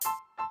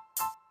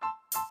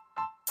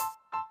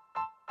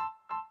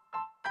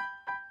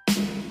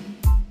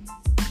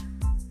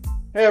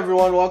Hey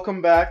everyone,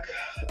 welcome back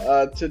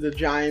to the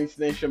Giants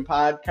Nation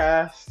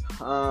podcast.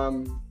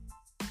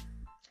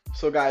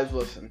 So guys,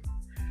 listen.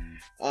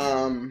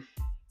 Um,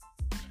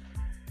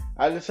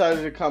 I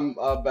decided to come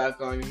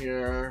back on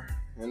here,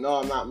 and no,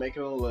 I'm not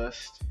making a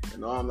list, and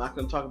no, I'm not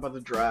going to talk about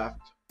the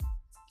draft.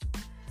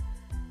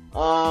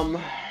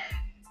 Um,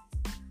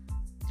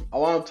 I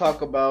want to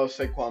talk about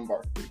Saquon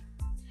Barkley.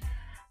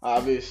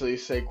 Obviously,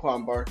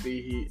 Saquon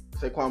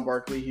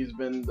Barkley, he's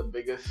been the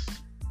biggest.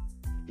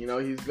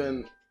 He's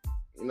been,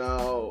 you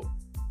know,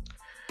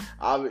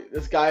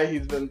 this guy,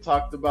 he's been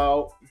talked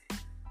about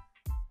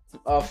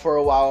for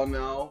a while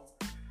now.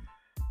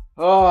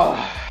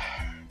 Oh,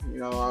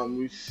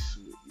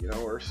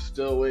 we're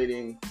still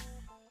waiting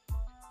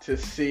to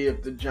see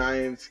if the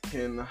Giants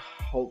can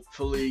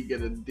hopefully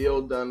get a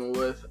deal done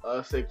with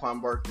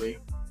Saquon Barkley.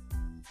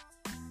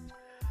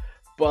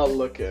 But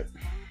look at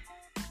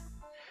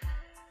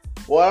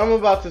what I'm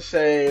about to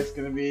say is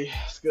gonna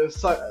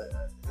suck.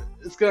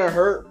 It's gonna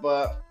hurt,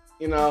 but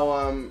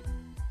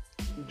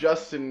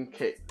just in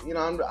case,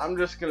 I'm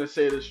just gonna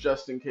say this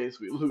just in case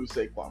we lose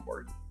Saquon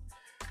Barkley.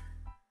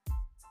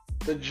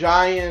 The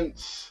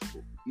Giants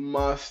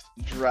must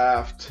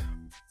draft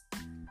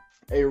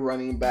a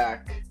running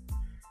back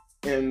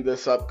in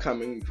this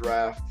upcoming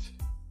draft.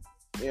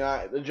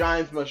 The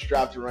Giants must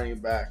draft a running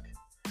back.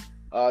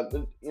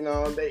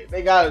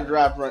 They gotta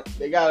draft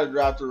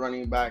a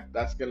running back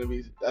that's gonna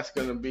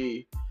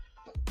be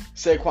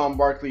Saquon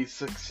Barkley's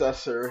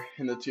successor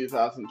in the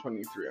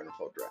 2023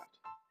 NFL draft.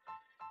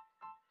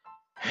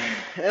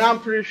 And I'm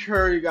pretty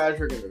sure you guys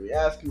are gonna be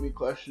asking me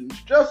questions.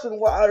 Justin,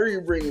 why are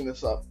you bringing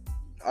this up?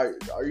 Are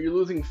you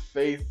losing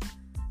faith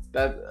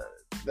that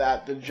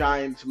the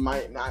Giants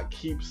might not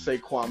keep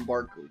Saquon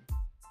Barkley?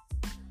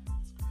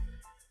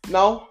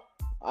 No,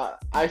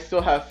 I still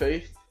have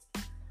faith.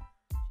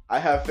 I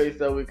have faith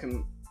that we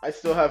can. I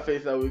still have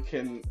faith that we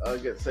can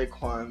get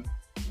Saquon.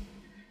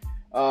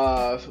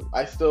 I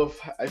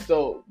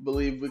still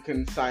believe we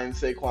can sign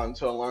Saquon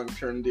to a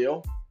long-term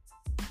deal.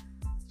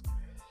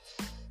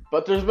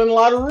 But there's been a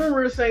lot of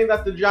rumors saying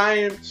that the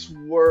Giants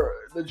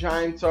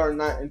are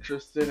not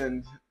interested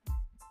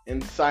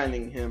in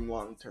signing him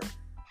long term.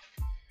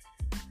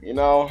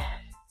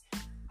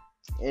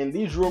 And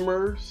these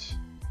rumors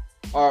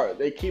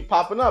they keep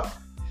popping up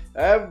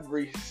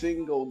every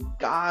single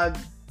god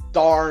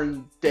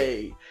darn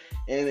day.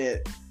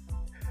 And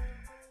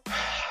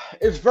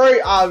it's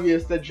very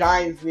obvious the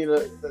Giants need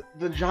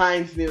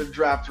to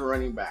draft a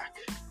running back.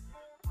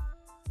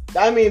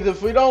 That means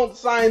if we don't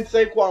sign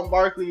Saquon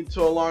Barkley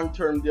to a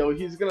long-term deal,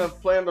 he's going to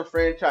play on the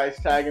franchise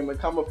tag and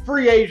become a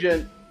free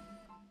agent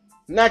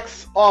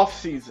next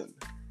offseason.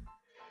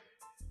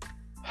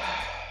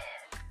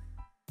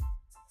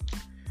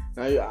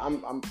 Now,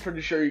 I'm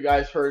pretty sure you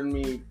guys heard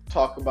me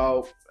talk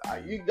about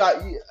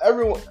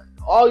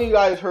all you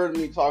guys heard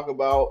me talk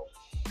about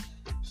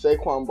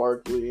Saquon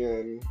Barkley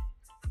and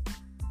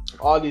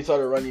all these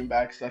other running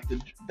backs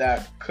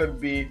that could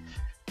be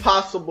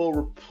possible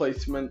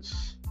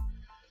replacements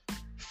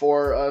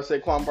for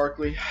Saquon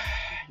Barkley.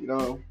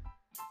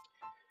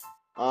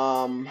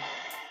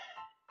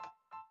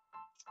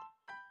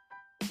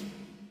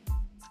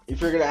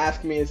 If you're gonna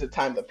ask me, is it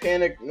time to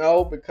panic?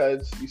 No,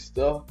 because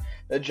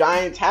the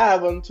Giants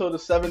have until the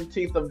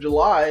 17th of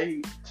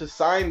July to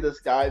sign this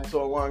guy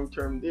to a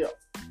long-term deal.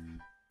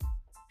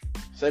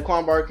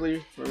 Saquon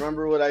Barkley,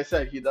 remember what I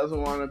said. He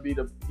doesn't want to be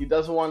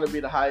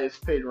the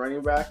highest paid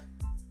running back.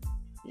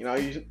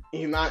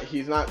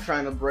 He's not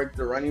trying to break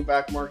the running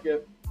back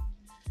market.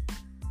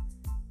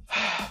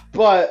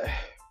 But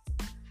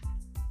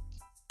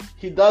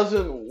he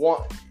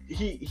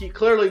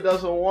clearly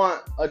doesn't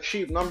want a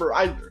cheap number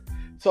either.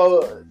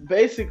 So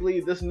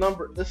basically this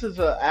is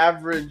an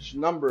average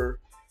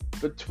number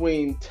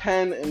between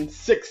 10 and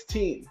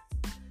 16,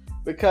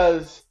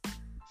 because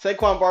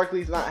Saquon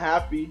Barkley's not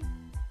happy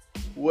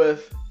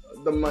with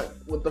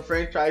the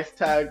franchise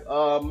tag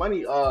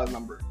money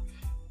number.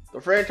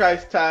 The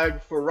franchise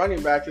tag for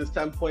running back is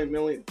 $10.1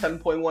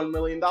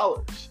 million.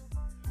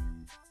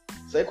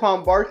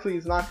 Saquon Barkley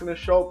is not going to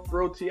show up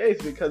for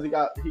OTAs because he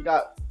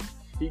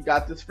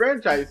got this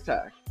franchise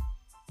tag.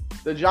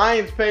 The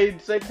Giants paid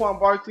Saquon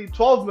Barkley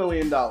 $12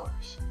 million.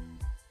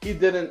 He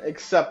didn't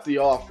accept the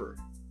offer.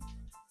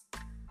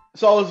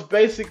 So it's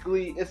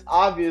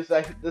obvious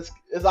that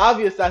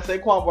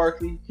Saquon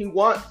Barkley, he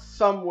wants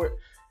somewhere.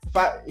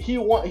 He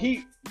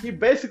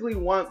basically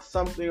wants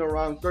something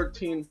around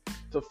 $13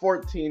 to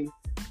 $14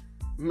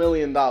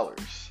 million.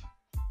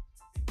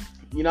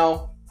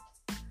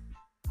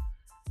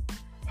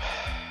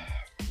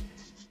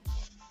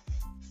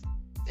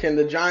 Can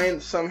the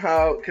Giants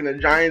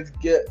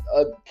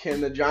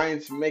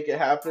make it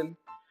happen?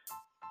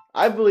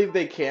 I believe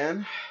they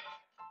can.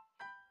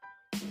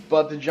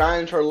 But the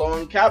Giants are low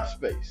on cap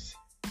space.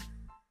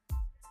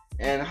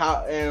 And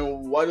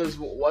what is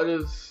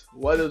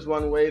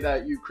one way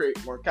that you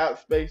create more cap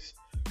space?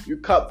 You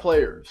cut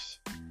players.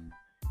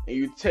 And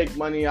you take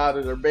money out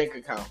of their bank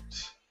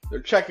accounts,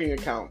 their checking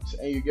accounts,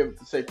 and you give it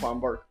to Saquon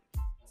Barkley.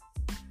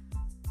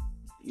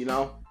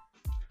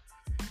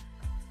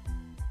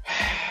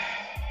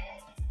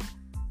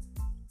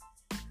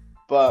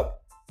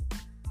 But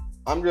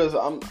I'm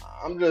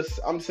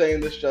saying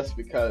this just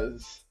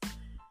because,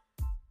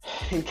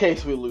 in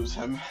case we lose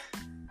him.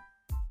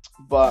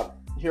 But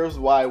here's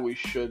why we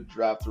should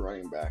draft a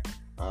running back.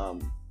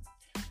 In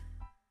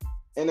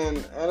an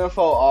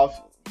NFL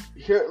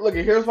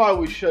here's why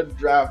we should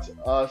draft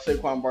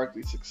Saquon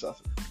Barkley's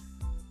successor.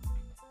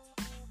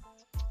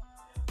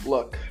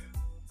 Look,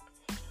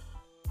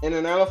 in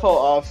an NFL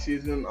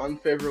offseason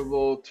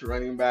unfavorable to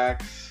running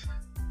backs,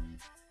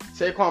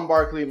 Saquon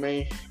Barkley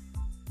may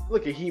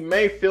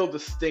feel the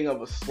sting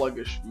of a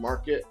sluggish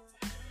market.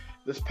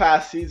 This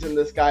past season,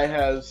 this guy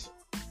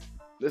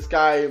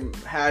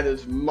had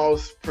his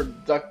most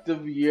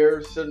productive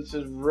year since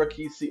his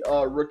rookie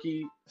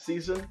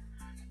season,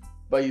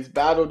 but he's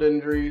battled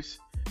injuries,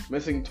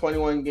 missing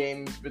 21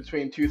 games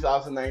between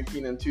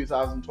 2019 and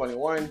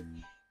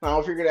 2021. Now,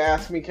 if you're going to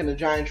ask me, can the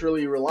Giants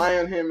really rely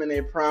on him in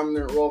a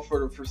prominent role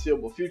for the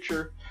foreseeable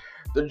future?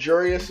 The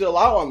jury is still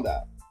out on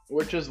that,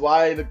 which is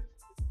why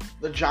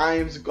the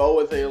Giants go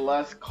with a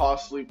less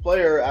costly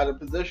player at a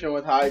position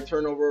with high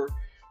turnover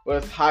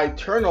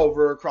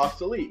across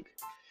the league.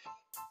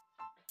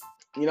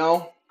 You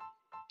know,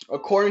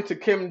 according to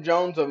Kim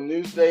Jones of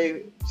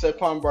Newsday,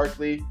 Saquon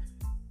Barkley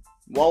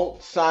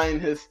won't sign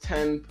his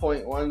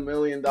 $10.1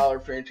 million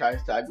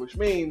franchise tag, which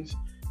means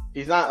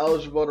he's not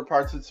eligible to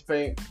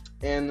participate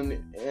in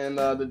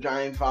the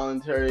Giants'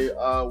 voluntary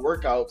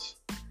workouts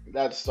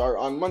that start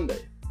on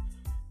Monday.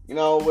 You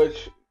know,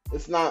 which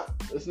it's not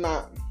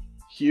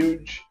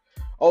huge.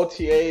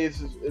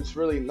 OTAs, it's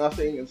really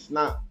nothing. It's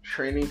not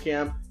training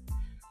camp.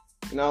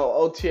 You know,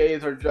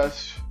 OTAs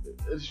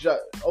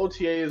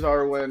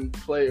are when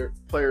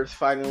players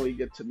finally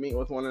get to meet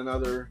with one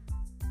another.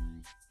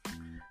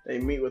 They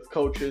meet with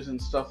coaches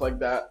and stuff like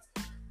that.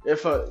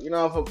 If a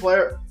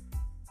player,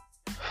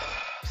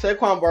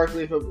 Saquon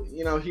Barkley,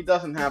 he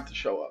doesn't have to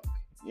show up.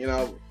 You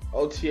know,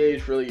 OTA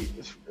is really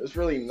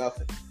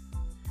nothing.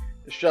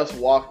 It's just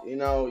walk. You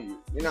know,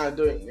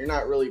 you're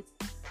not really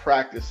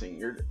practicing.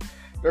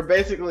 They're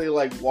basically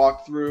like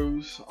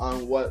walkthroughs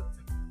on what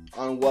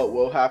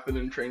will happen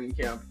in training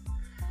camp.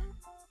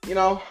 You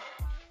know,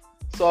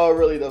 so it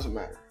really doesn't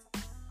matter.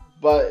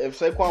 But if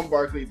Saquon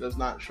Barkley does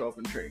not show up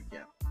in training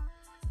camp,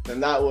 then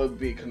that would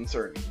be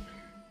concerning.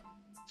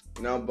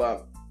 You know,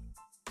 but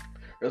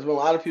there's been a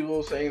lot of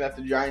people saying that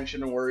the Giants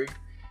shouldn't worry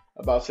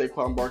about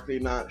Saquon Barkley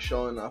not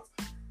showing up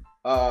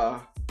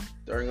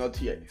during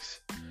OTAs.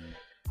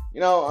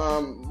 You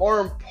know, more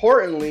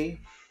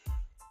importantly,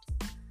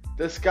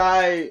 this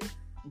guy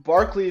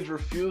Barkley's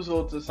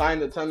refusal to sign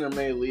the tender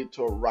may lead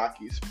to a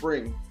rocky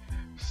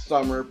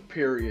summer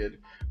period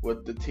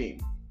with the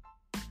team.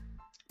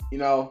 You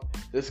know,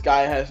 this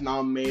guy has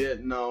now made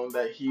it known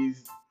that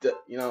he's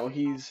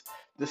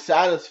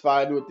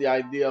dissatisfied with the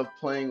idea of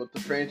playing with the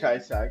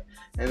franchise tag,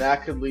 and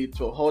that could lead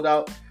to a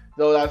holdout,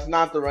 though that's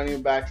not the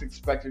running back's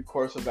expected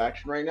course of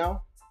action right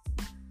now.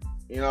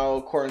 You know,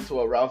 according to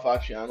what Ralph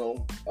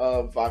Acciano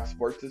of Fox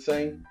Sports is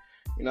saying.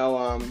 You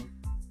know,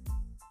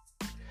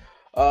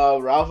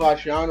 Ralph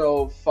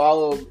Acciano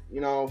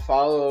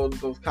followed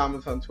those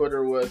comments on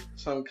Twitter with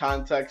some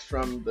context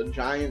from the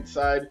Giants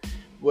side,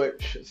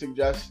 which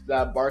suggests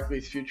that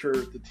Barkley's future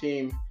with the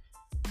team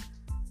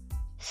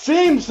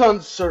seems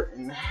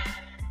uncertain.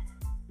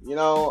 You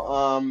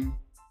know,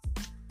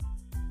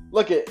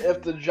 look,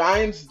 if the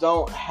Giants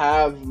don't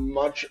have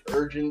much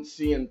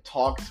urgency in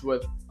talks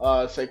with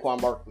Saquon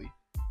Barkley,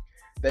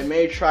 they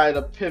may try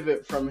to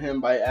pivot from him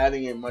by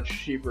adding a much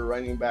cheaper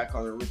running back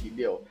on a rookie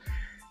deal.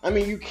 I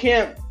mean, you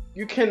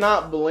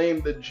cannot blame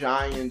the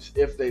Giants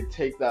if they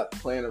take that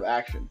plan of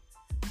action.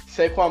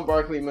 Saquon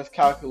Barkley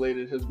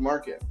miscalculated his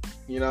market.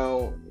 You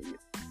know,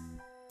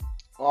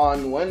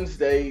 on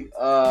Wednesday,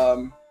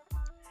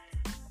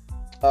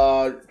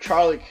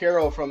 Charlie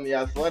Carroll from The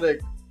Athletic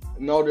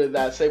noted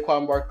that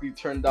Saquon Barkley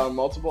turned down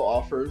multiple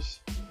offers,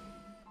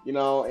 you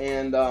know,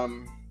 and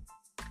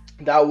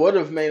that would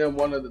have made him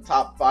one of the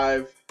top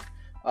 5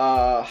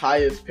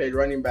 highest paid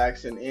running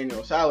backs in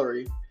annual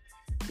salary.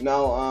 You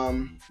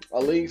know, a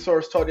league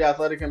source told The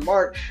Athletic in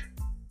March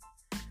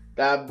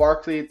that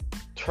Barkley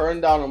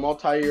turned down a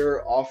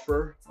multi-year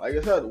offer, like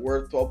I said,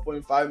 worth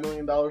 $12.5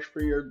 million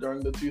per year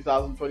during the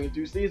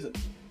 2022 season.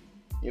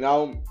 You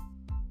know,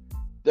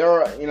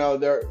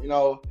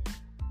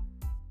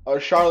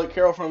 Charlotte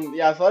Carroll from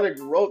The Athletic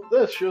wrote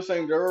this. She was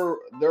saying there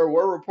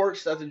were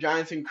reports that the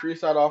Giants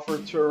increased that offer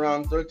to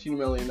around $13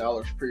 million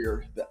per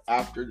year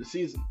after the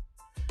season.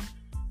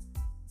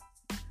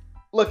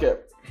 Look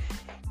at,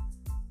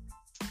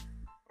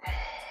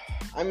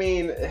 I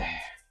mean,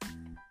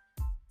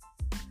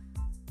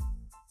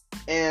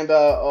 and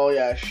Carroll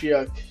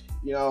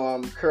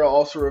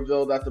also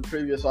revealed that the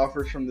previous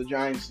offers from the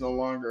Giants no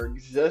longer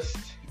exist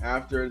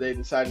after they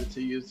decided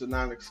to use the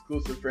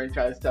non-exclusive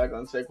franchise tag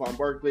on Saquon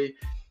Barkley.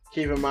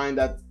 Keep in mind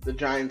that the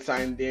Giants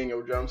signed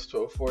Daniel Jones to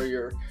a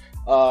 4-year,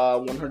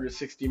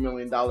 $160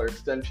 million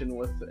extension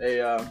with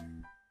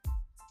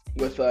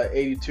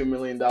 $82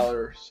 million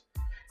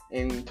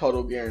in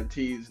total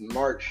guarantees in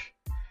March.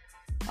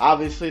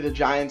 Obviously, the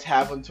Giants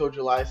have until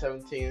July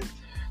 17th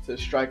to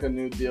strike a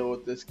new deal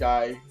with this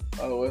guy,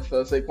 with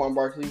Saquon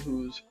Barkley,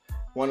 who's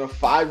one of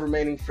 5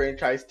 remaining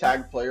franchise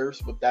tag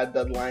players with that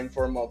deadline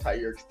for a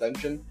multi-year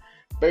extension.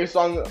 Based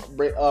on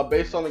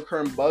the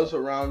current buzz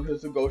around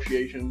his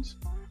negotiations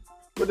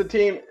with the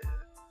team,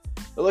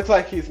 it looks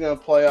like he's going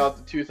to play out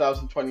the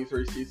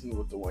 2023 season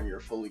with the 1-year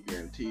fully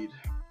guaranteed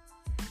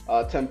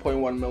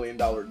 $10.1 million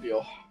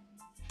deal.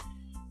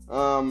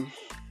 I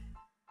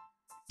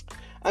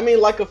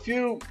mean, like a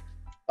few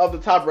of the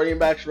top running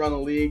backs around the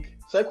league,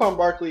 Saquon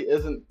Barkley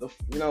isn't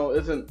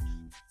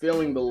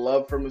feeling the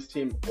love from his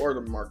team or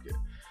the market.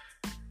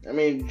 I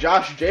mean,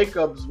 Josh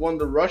Jacobs won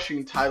the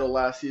rushing title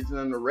last season,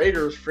 and the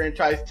Raiders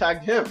franchise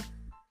tagged him.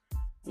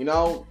 You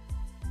know,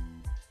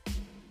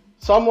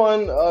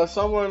 someone of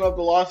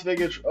the Las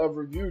Vegas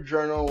Review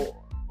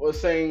Journal was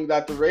saying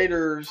that the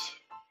Raiders,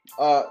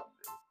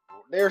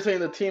 they were saying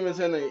the team is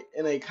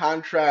in a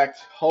contract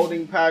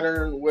holding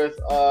pattern with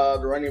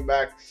the running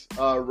backs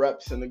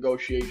reps and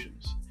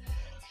negotiations.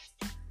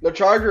 The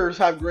Chargers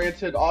have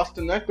granted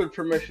Austin Eckler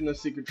permission to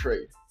seek a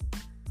trade.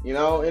 You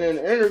know, in an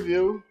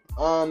interview,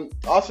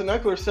 Austin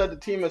Eckler said the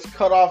team has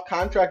cut off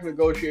contract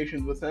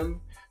negotiations with him.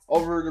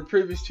 Over the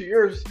previous 2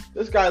 years,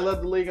 this guy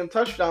led the league in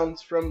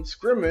touchdowns from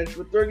scrimmage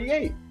with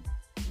 38.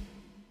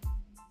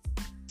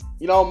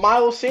 You know,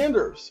 Miles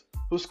Sanders,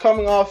 who's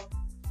coming off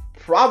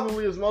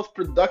probably his most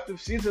productive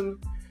season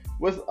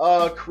with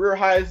career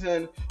highs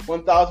in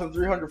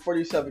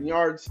 1,347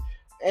 yards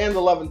and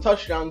 11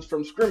 touchdowns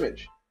from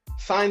scrimmage,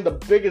 signed the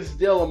biggest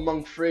deal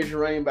among free agent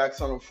running backs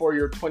on a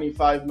 4-year,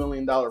 $25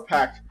 million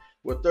pact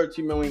with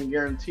 $13 million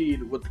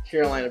guaranteed with the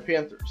Carolina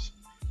Panthers.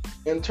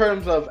 In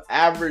terms of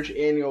average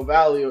annual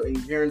value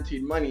and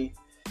guaranteed money,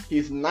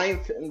 he's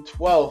 9th and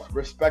 12th,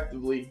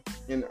 respectively,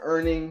 in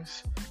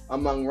earnings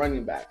among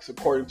running backs,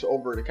 according to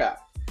Over the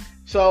Cap.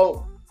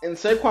 So, in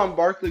Saquon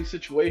Barkley's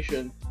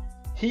situation,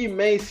 he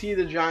may see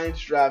the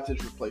Giants draft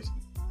his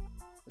replacement.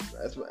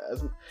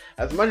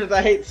 As much as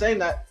I hate saying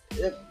that,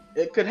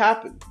 it could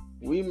happen.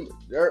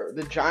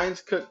 The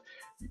Giants could.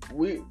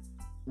 We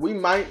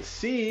might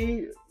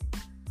see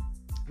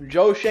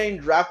Joe Shane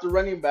draft a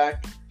running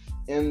back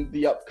in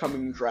the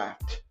upcoming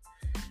draft.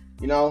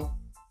 You know,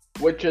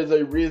 which is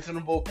a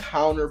reasonable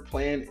counter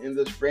plan in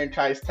this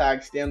franchise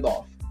tag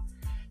standoff.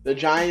 The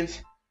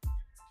Giants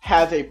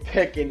has a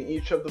pick in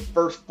each of the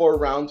first 4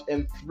 rounds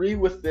and 3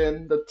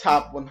 within the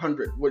top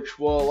 100, which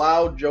will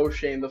allow Joe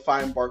Shane to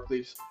find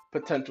Barkley's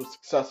potential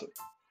successor.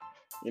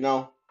 You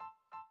know,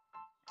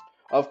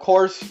 of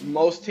course,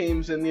 most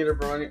teams in need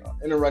of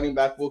a running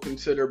back will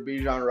consider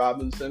Bijan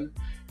Robinson,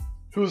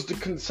 who's the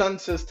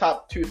consensus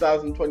top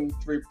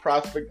 2023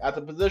 prospect at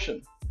the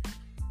position.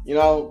 You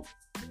know,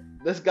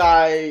 this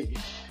guy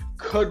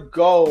could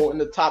go in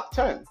the top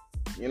 10.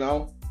 You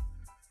know,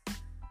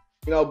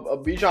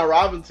 Bijan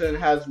Robinson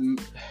has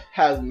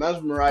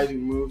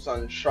mesmerizing moves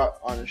on sharp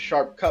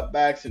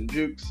cutbacks and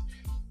jukes.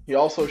 He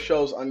also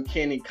shows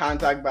uncanny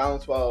contact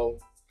balance while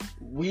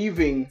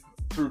weaving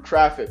through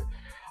traffic.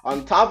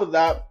 On top of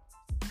that,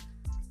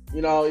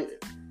 Bijan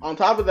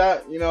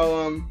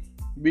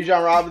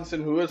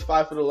Robinson, who is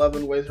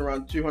 5'11", weighs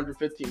around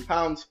 215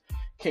 pounds,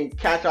 can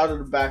catch out of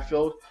the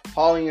backfield,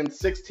 hauling in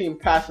 16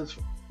 passes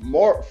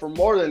for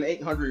more than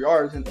 800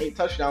 yards and 8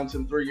 touchdowns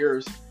in 3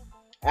 years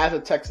as a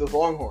Texas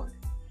Longhorn.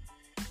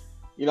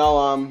 You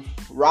know,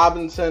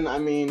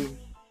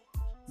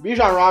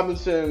 Bijan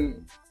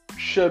Robinson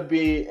should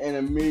be an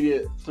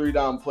immediate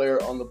 3-down player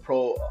on the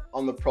pro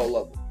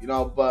level. You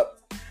know, but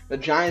the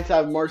Giants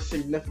have more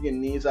significant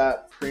needs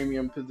at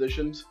premium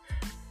positions,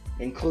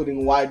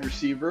 including wide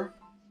receiver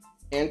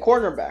and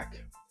cornerback.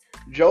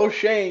 Joe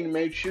Shane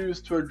may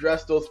choose to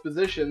address those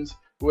positions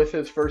with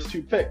his first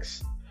 2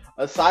 picks.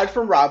 Aside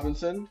from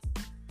Robinson,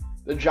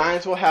 the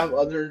Giants will have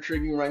other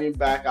intriguing running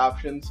back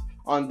options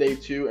on day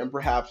 2 and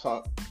perhaps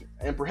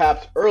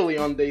early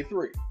on day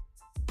 3.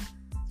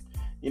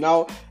 You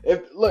know,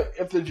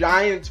 if the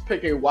Giants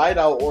pick a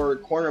wideout or a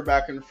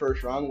cornerback in the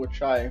first round,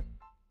 which I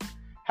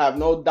have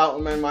no doubt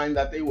in my mind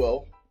that they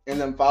will, and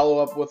then follow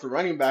up with a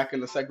running back in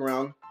the second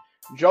round,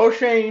 Joe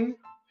Shane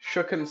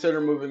should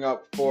consider moving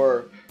up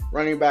for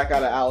running back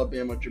out of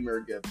Alabama,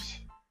 Jahmyr Gibbs,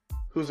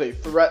 who's a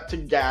threat to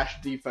gash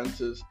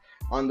defenses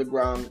on the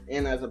ground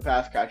and as a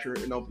pass catcher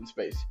in open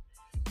space.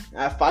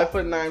 At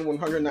 5'9",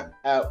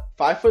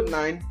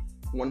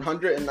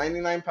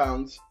 199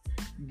 pounds,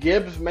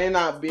 Gibbs may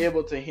not be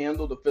able to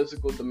handle the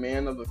physical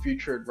demand of a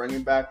featured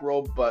running back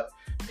role, but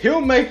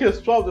he'll make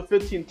his 12 to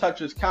 15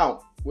 touches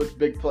count with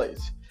big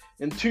plays.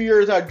 In 2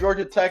 years at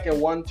Georgia Tech and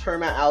 1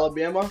 term at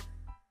Alabama,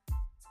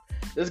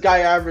 this guy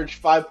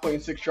averaged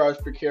 5.6 yards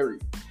per carry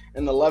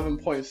and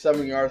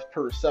 11.7 yards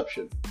per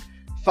reception.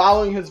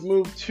 Following his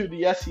move to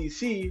the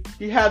SEC,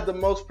 he had the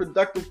most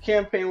productive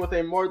campaign with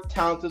a more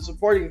talented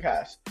supporting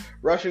cast,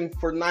 rushing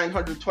for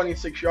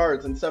 926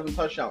 yards and 7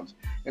 touchdowns,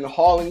 and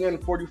hauling in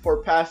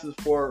 44 passes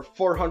for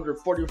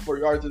 444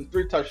 yards and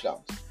 3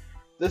 touchdowns.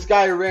 This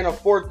guy ran a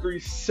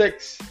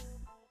 4.36,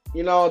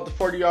 at the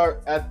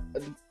 40-yard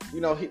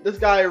this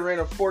guy ran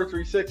a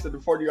 4.36 at the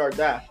 40-yard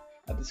dash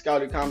at the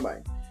scouting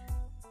combine.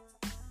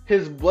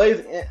 His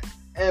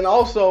And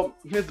also,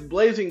 his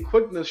blazing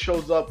quickness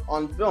shows up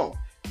on film.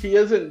 He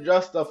isn't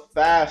just a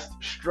fast,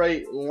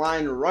 straight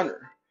line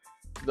runner,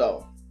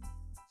 though.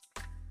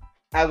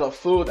 As a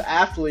fluid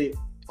athlete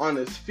on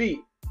his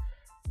feet,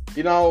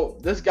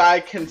 this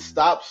guy can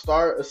stop,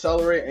 start,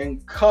 accelerate,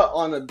 and cut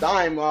on a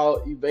dime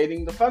while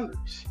evading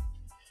defenders.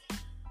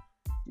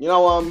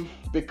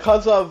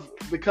 Because of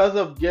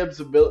Jahmyr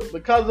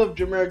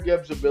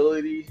Gibbs'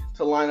 ability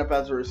to line up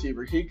as a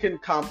receiver, he can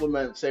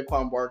complement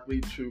Saquon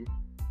Barkley to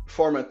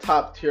form a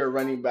top-tier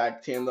running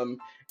back tandem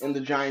in the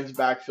Giants'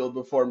 backfield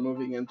before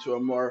moving into a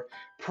more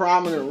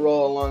prominent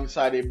role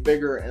alongside a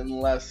bigger and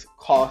less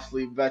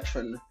costly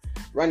veteran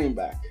running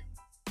back.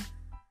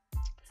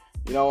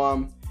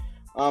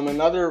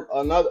 Another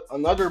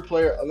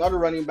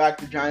running back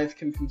the Giants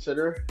can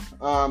consider,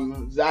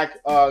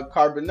 Zach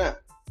Carbonet,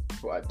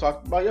 who I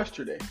talked about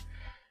yesterday.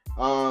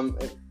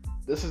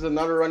 This is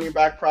another running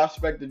back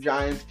prospect the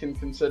Giants can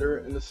consider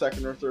in the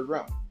second or third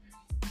round.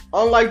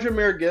 Unlike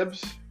Jahmyr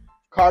Gibbs,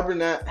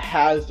 Carbonet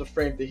has the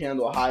frame to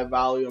handle a high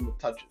volume of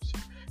touches.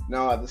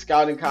 Now, at the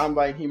scouting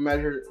combine, he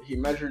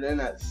measured in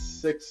at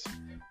 6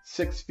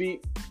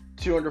 feet,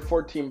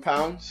 214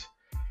 pounds.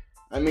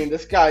 I mean,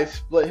 this guy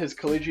split his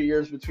collegiate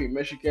years between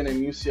Michigan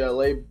and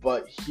UCLA,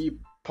 but he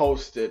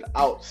posted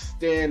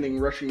outstanding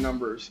rushing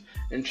numbers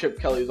in Chip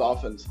Kelly's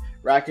offense,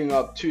 racking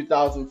up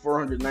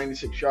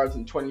 2,496 yards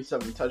and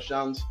 27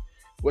 touchdowns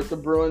with the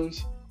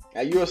Bruins.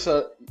 At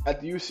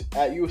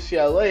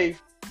UCLA,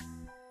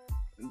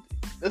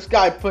 this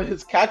guy put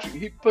his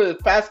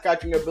pass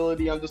catching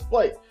ability on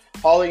display,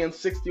 hauling in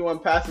 61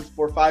 passes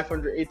for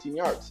 518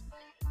 yards.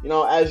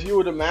 As you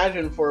would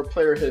imagine for a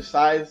player his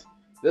size,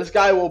 this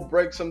guy will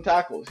break some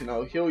tackles.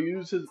 He'll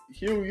use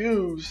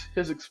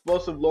his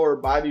explosive lower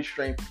body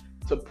strength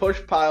to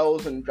push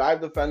piles and drive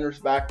defenders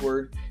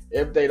backward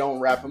if they don't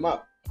wrap him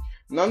up.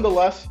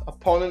 Nonetheless,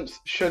 opponents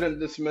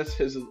shouldn't dismiss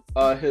his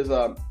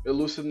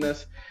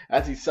elusiveness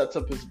as he sets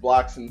up his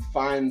blocks and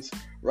finds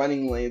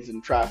running lanes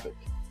in traffic.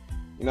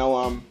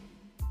 I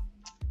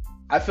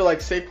feel like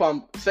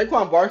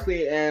Saquon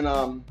Barkley and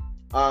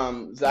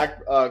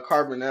Zach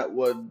Carbonet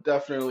would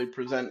definitely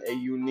present a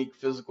unique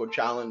physical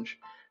challenge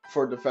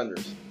for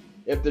defenders.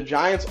 If the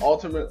Giants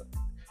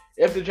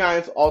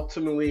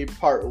ultimately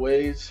part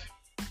ways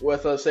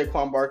with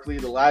Saquon Barkley,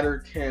 the latter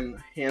can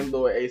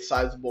handle a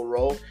sizable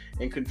role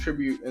and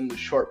contribute in the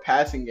short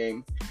passing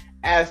game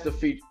as the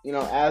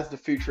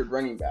featured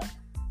running back.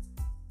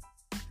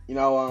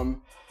 Joe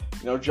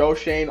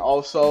Shane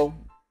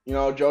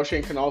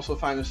can also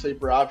find a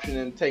sleeper option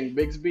in Tank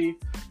Bigsby,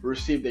 who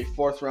received a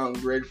 4th round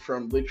grade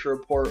from Bleacher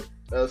Report.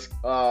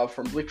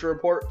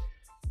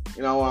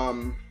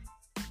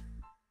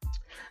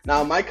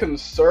 Now my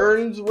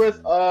concerns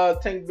with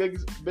Tank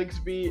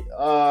Bigsby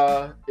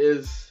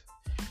is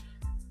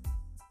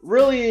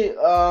really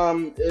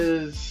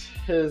is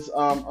his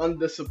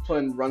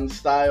undisciplined run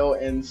style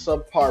and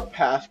subpar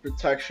pass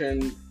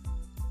protection.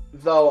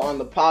 Though on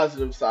the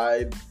positive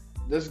side,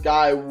 this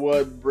guy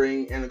would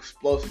bring an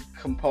explosive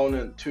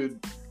component to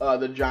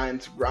the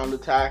Giants' ground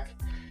attack.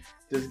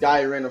 This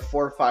guy ran a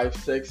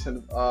 4.56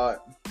 and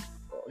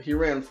he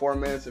ran 4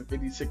 minutes and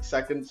 56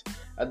 seconds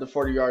at the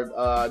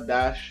 40-yard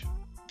dash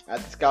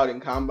at the scouting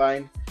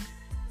combine.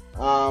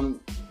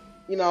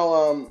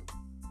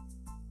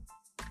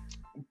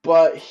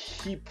 But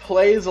he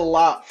plays a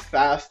lot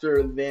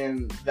faster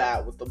than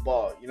that with the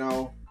ball.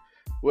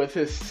 With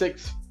his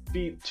 6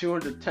 feet,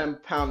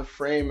 210-pound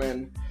frame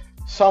and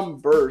some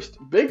burst,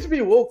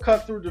 Bigsby will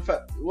cut through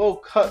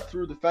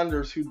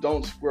defenders who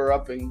don't square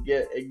up and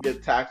get a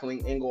good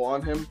tackling angle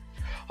on him.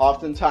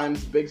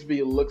 Oftentimes,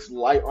 Bigsby looks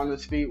light on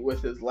his feet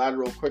with his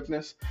lateral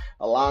quickness,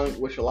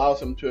 which allows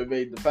him to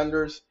evade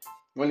defenders.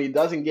 When he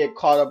doesn't get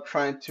caught up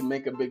trying to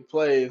make a big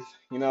play,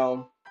 he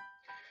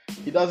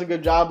does a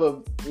good job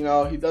at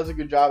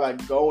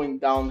going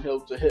downhill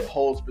to hit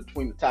holes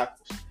between the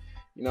tackles.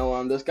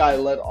 This guy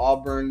led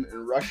Auburn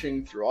in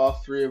rushing through all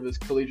 3 of his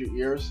collegiate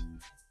years,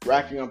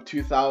 racking up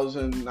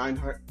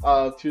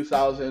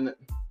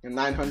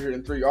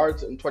 2,903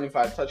 yards and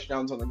 25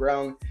 touchdowns on the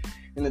ground.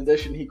 In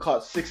addition, he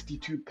caught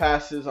 62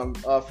 passes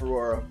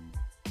for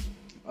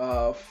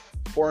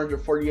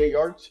 448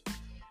 yards.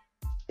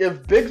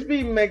 If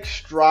Bigsby makes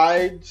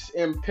strides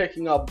in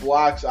picking up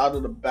blocks out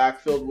of the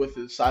backfield with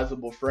his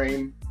sizable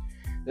frame,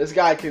 this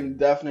guy can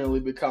definitely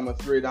become a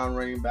 3-down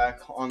running back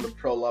on the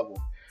pro level.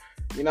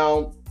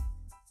 But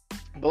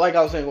like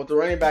I was saying, with the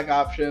running back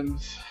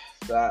options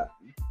that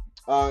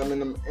in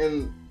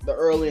the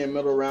early and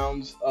middle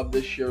rounds of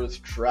this year's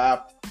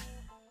draft,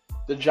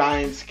 the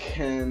Giants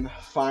can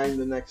find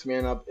the next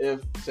man up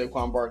if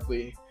Saquon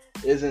Barkley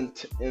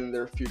isn't in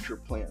their future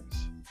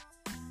plans.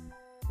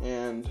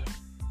 And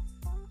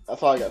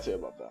that's all I got to say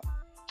about that.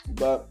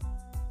 But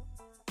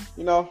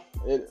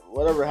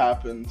whatever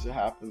happens, it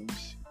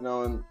happens.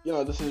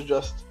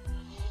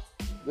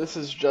 This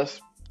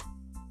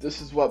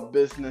is what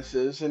business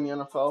is in the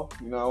NFL.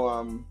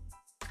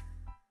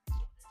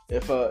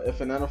 If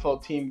an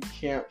NFL team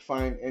can't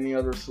find any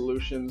other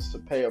solutions to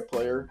pay a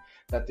player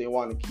that they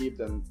want to keep,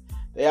 then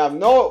they have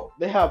no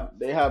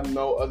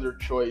other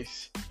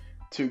choice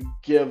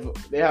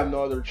they have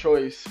no other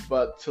choice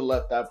but to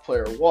let that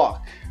player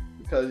walk,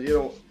 because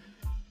you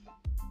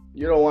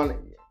don't want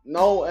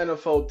no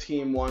NFL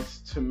team wants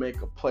to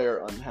make a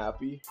player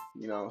unhappy,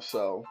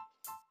 so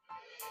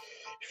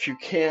if you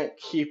can't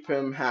keep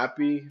him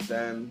happy,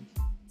 then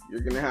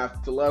you're gonna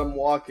have to let him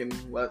walk and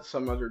let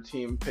some other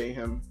team pay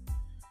him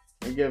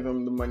and give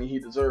him the money he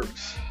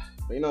deserves.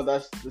 But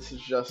this is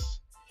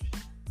just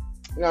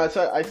what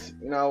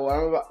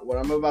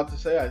I'm about to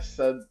say. I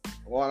said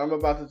what I'm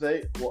about to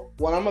say.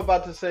 What I'm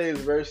about to say is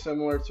very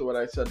similar to what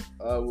I said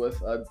with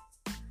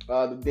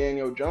the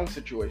Daniel Jones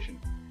situation.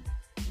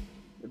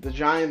 If the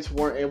Giants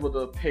weren't able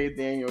to pay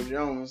Daniel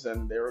Jones,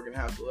 then they were gonna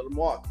have to let him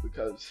walk,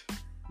 because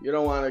you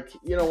don't want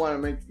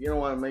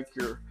to make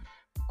your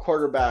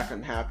quarterback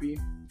unhappy.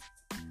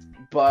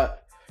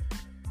 But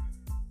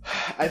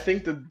I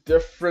think the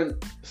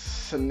different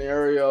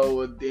scenario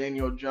with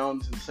Daniel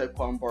Jones and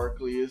Saquon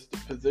Barkley is the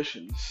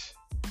positions.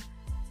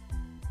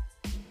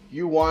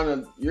 You're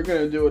gonna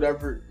do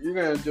whatever.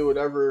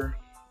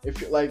 If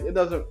you like, it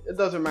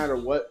doesn't matter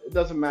what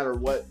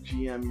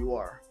GM you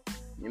are.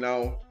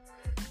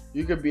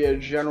 You could be a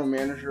general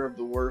manager of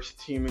the worst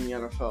team in the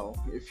NFL.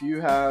 If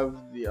you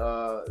have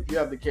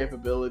the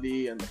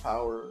capability and the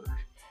power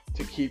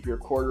to keep your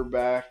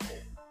quarterback,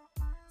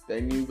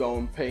 then you go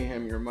and pay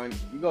him your money.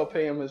 You go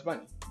pay him his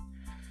money,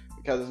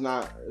 because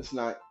it's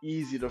not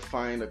easy to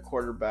find a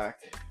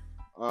quarterback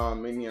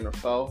in the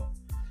NFL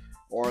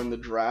or in the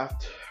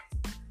draft,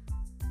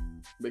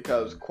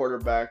 because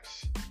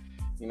quarterbacks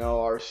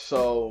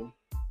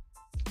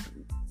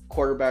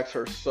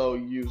are so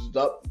used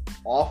up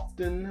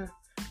often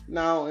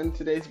now in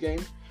today's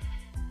game.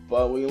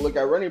 But when you look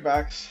at running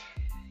backs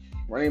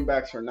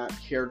are not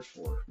cared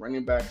for.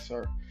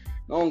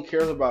 No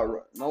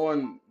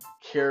one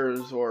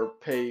cares or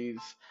pays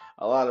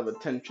a lot of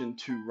attention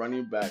to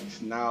running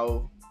backs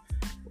now.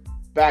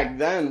 Back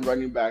then it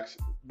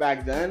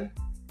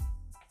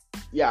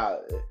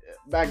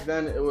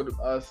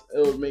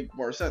would make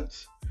more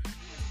sense.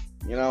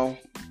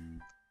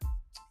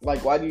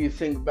 Like, why do you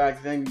think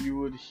back then you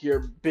would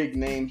hear big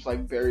names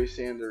like Barry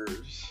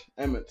Sanders,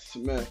 Emmitt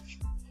Smith,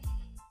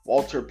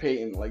 Walter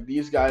Payton? Like,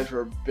 these guys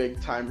were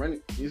big time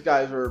names.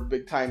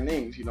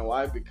 You know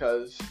why?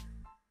 Because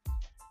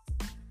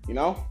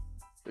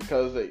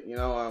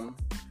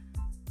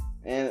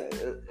and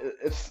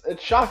it's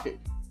shocking,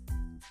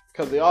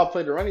 because they all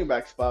played the running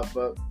back spot.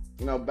 But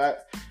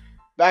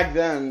back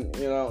then,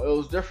 it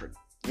was different.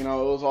 It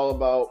was all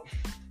about,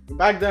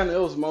 back then it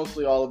was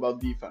mostly all about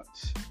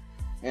defense.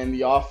 And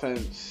the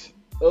offense,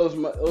 it was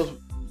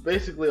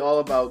basically all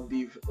about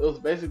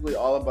because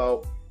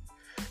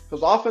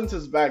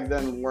offenses back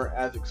then weren't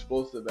as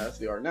explosive as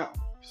they are now.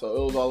 So it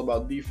was all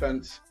about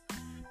defense.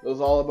 It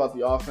was all about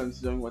the offense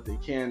doing what they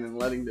can and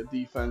letting the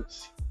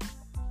defense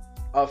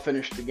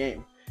finish the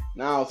game.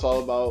 Now it's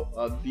all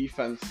about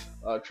defense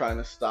trying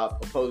to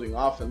stop opposing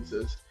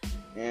offenses,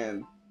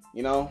 and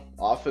any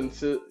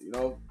offense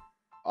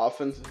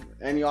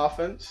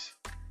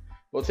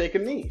will take a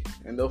knee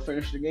and they'll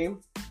finish the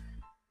game.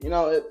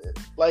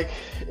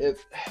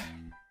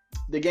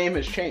 The game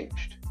has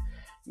changed,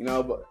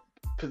 but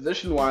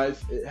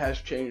position-wise, it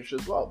has changed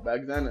as well.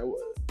 Back then,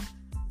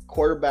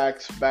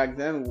 quarterbacks back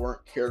then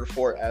weren't cared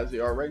for as they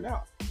are right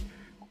now.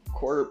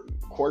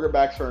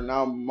 Quarterbacks are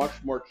now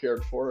much more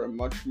cared for and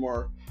much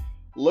more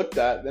looked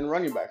at than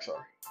running backs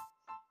are.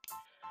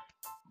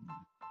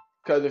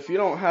 Because if you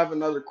don't have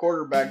another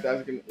quarterback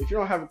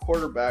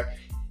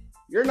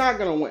you're not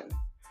gonna win,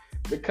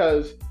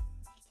 because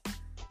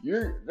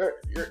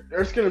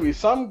there's going to be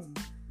some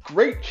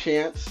great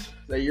chance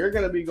that you're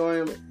going to be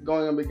going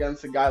up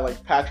against a guy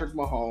like Patrick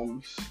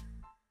Mahomes,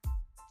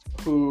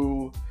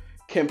 who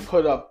can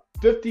put up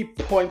 50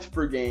 points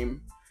per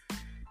game,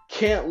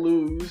 can't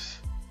lose.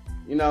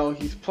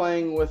 He's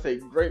playing with a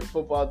great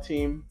football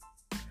team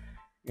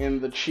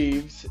in the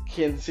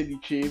Kansas City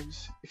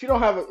Chiefs. If you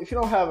don't have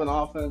an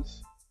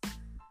offense,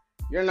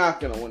 you're not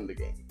going to win the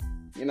game.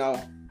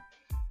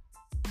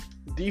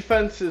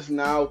 Defenses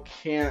now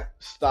can't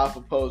stop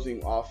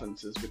opposing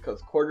offenses,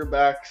 because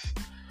quarterbacks,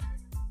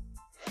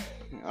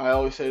 I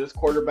always say this,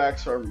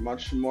 quarterbacks are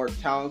much more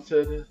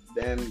talented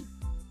than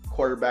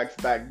quarterbacks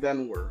back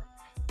then were.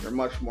 They're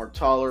much more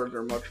taller,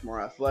 they're much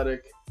more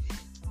athletic,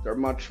 they're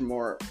much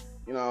more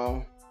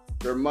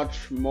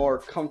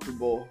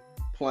comfortable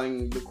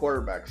playing the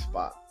quarterback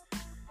spot.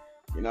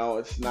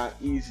 It's not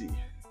easy.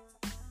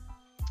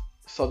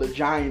 So the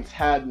Giants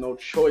had no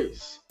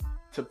choice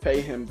to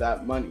pay him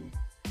that money.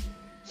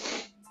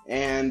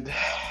 And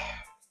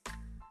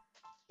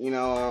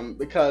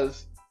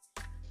because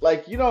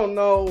no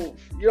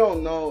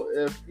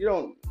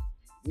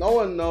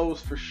one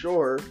knows for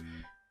sure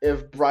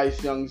if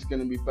Bryce Young's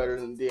going to be better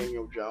than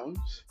Daniel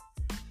Jones.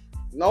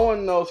 No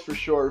one knows for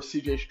sure if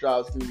CJ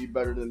Stroud's going to be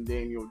better than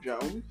Daniel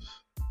Jones.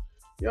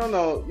 You don't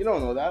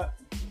know that.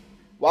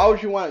 Why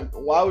would you want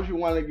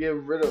to get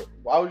rid of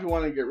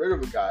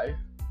a guy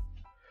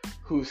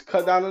who's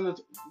cut down on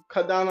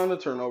the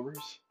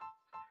turnovers,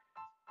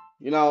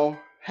 he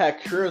had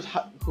career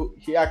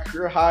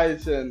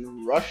highs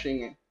in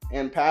rushing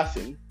and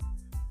passing.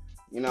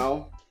 You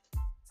know,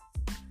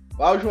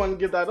 why would you want to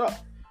give that up?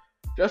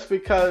 Just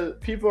because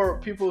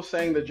people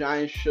saying the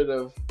Giants should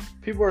have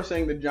people are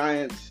saying the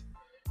Giants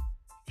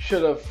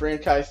should have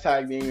franchise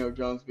tagged Daniel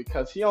Jones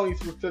because he only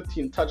threw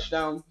 15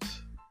 touchdowns.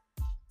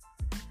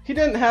 He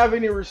didn't have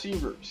any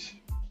receivers.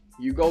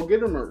 You go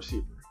get him a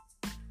receiver.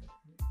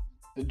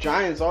 The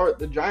Giants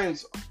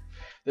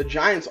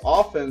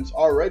offense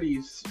already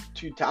is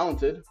too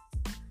talented.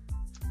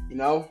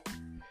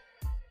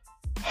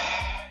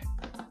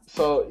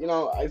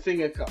 So I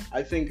think it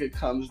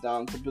comes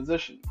down to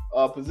position.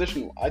 I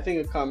think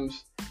it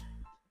comes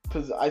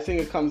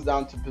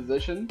down to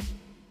position.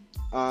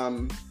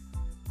 And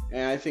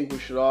I think we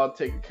should all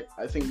take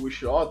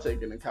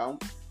into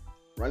account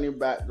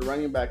the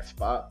running back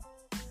spot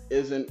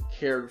isn't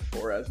cared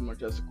for as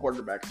much as the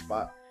quarterback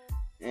spot,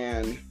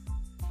 and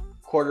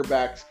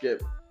quarterbacks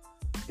get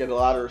a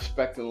lot of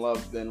respect and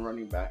love than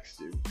running backs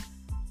do.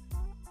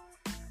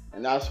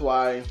 And that's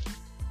why,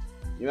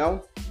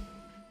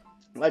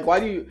 like, why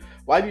do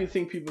you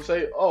think people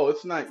say, oh,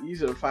 it's not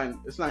easy to find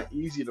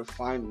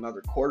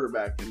another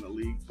quarterback in the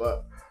league,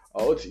 but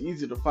oh, it's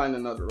easy to find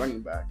another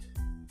running back.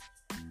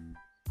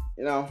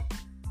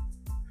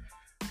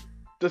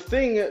 The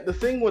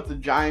thing with the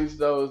Giants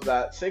though is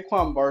that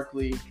Saquon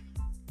Barkley,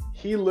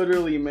 he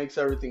literally makes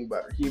everything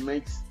better. He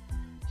makes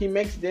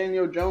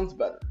Daniel Jones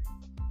better.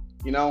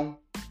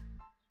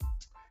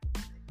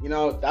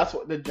 That's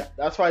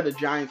why the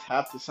Giants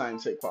have to sign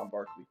Saquon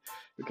Barkley,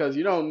 because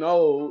you don't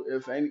know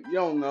if any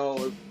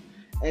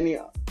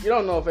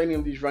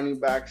of these running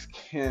backs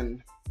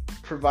can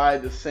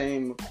provide the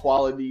same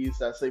qualities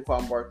that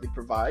Saquon Barkley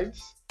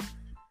provides.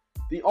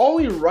 The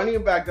only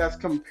running back that's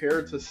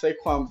compared to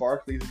Saquon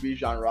Barkley is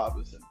Bijan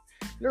Robinson.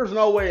 There's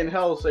no way in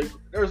hell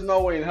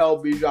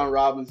Bijan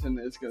Robinson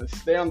is going to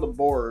stay on the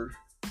board,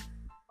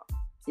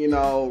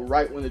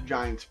 right when the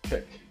Giants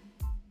pick.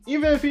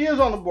 Even if he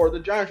is on the board, the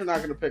Giants are not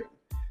going to pick him.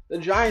 The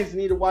Giants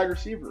need a wide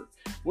receiver.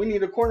 We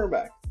need a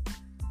cornerback.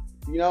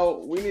 There's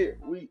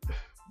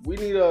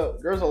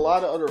a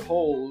lot of other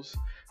holes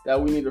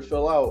that we need to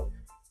fill out,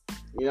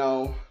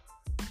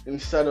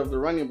 instead of the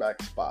running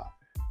back spot.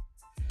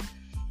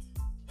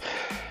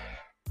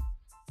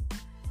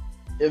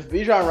 If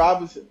Bijan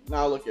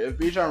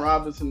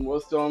Robinson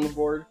was still on the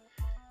board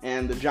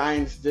and the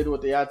Giants did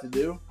what they had to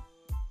do,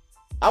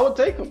 I would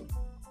take him.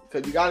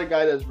 Because you got a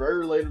guy that's very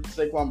related to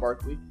Saquon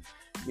Barkley.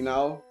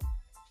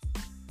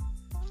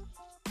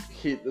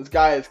 This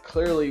guy is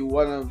clearly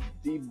one of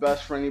the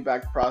best running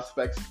back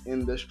prospects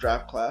in this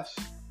draft class.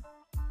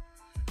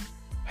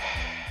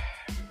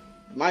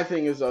 My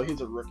thing is, though,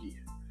 he's a rookie.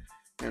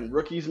 And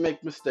rookies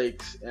make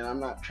mistakes, and I'm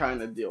not trying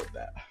to deal with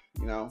that,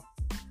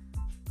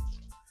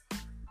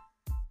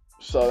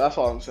 So that's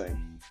all I'm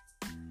saying.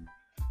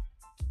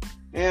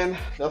 And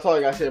that's all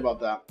I gotta say about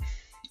that.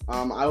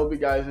 I hope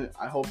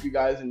you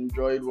guys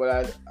enjoyed what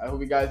I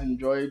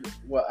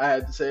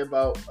had to say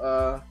about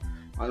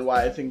on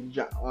why I think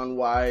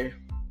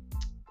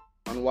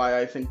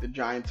the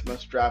Giants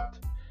must draft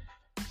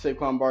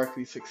Saquon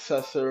Barkley's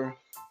successor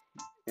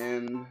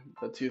in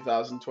the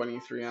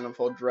 2023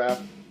 NFL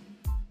draft.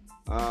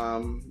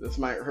 This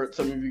might hurt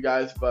some of you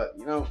guys, but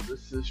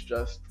this is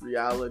just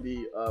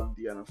reality of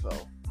the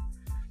NFL.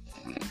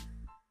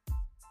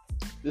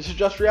 This is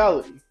just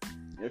reality.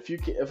 If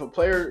a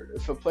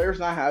player's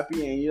not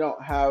happy and you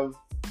don't have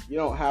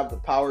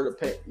the power to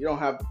pay, you don't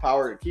have the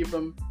power to keep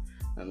him,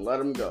 then let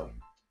him go.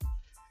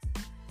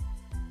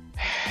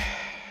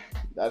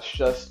 That's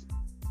just,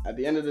 at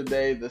the end of the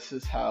day, this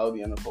is how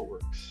the NFL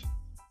works.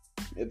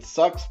 It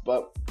sucks,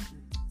 but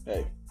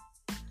hey,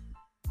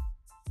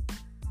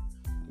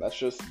 that's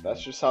just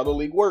how the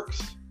league works.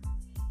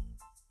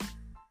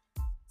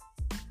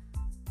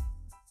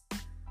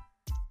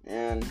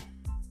 And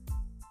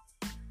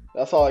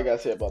that's all I gotta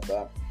say about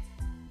that.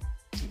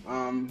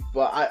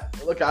 But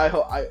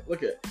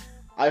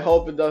I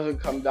hope it doesn't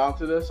come down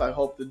to this. I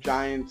hope the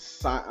Giants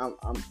sign.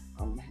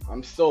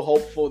 I'm still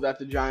hopeful that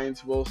the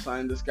Giants will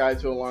sign this guy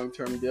to a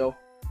long-term deal.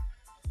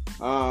 It's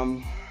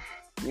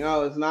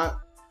not.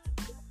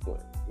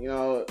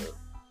 No,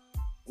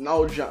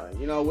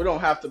 we don't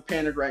have to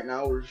panic right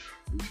now. We're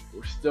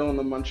still in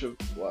the month of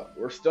what?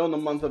 We're still in the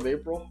month of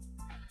April.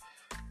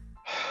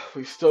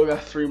 We still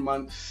got 3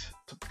 months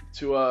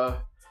to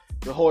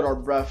hold our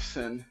breaths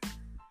and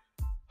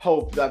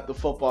hope that the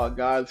football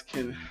gods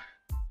can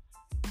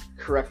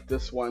correct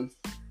this one.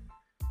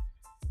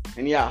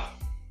 And yeah,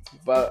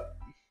 but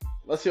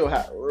let's see what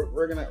happens.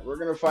 We're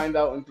gonna find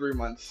out in 3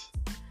 months.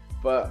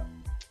 But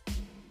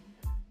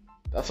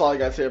that's all I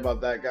gotta say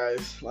about that,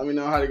 guys. Let me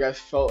know how you guys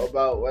felt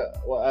about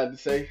what I had to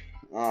say.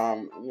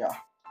 Yeah.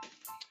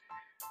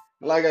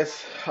 Like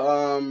guys,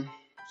 so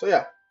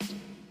yeah.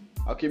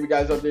 I'll keep you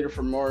guys updated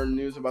for more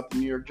news about the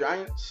New York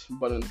Giants.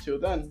 But until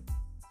then,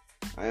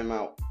 I am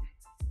out.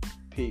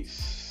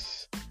 Peace.